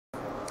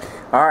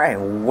Alright,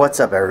 what's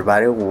up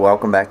everybody?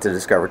 Welcome back to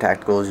Discover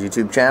Tactical's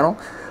YouTube channel.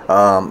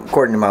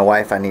 According to my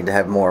wife, I need to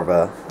have more of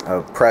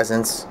a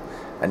presence.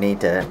 I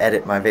need to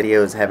edit my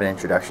videos, have an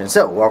introduction.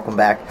 So, welcome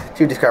back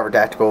to Discover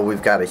Tactical.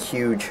 We've got a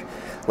huge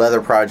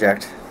leather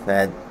project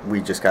that we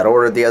just got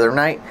ordered the other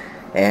night.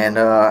 And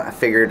I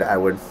figured I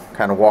would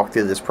kind of walk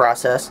through this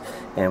process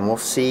and we'll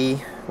see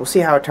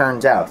how it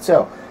turns out.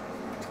 So,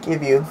 to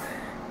give you,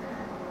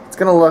 it's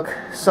going to look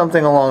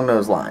something along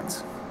those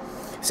lines.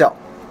 So,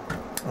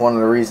 one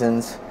of the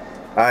reasons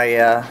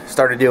I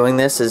started doing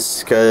this is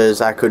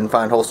because I couldn't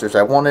find holsters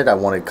I wanted. I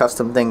wanted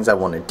custom things, I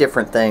wanted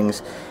different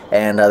things,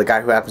 and the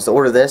guy who happens to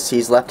order this,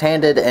 he's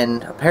left-handed,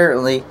 and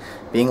apparently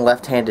being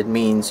left-handed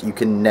means you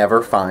can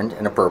never find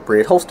an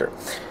appropriate holster.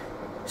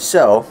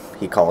 So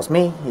he calls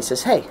me, he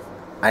says, hey,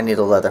 I need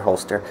a leather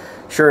holster.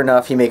 Sure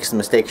enough, he makes the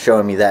mistake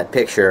showing me that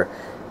picture,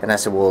 and I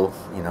said, well,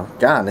 you know,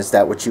 John, is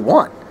that what you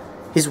want?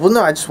 He said, well,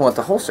 no, I just want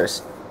the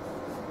holsters.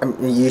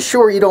 You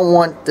sure you don't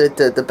want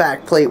the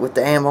back plate with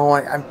the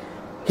ammo?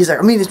 He's like,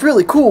 I mean, it's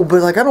really cool,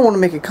 but like, I don't want to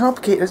make it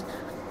complicated.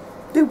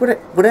 Dude,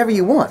 whatever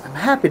you want, I'm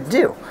happy to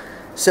do.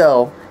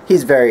 So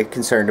he's very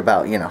concerned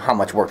about, you know, how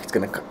much work it's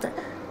going to cost.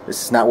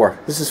 This is not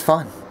work. This is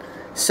fun.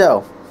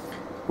 So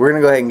we're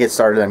going to go ahead and get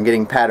started. I'm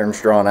getting patterns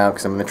drawn out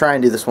because I'm going to try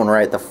and do this one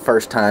right the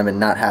first time and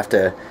not have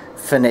to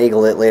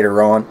finagle it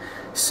later on.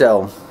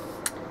 So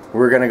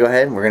we're going to go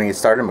ahead and we're going to get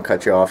started. I'm going to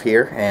cut you off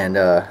here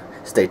and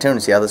stay tuned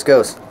and see how this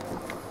goes.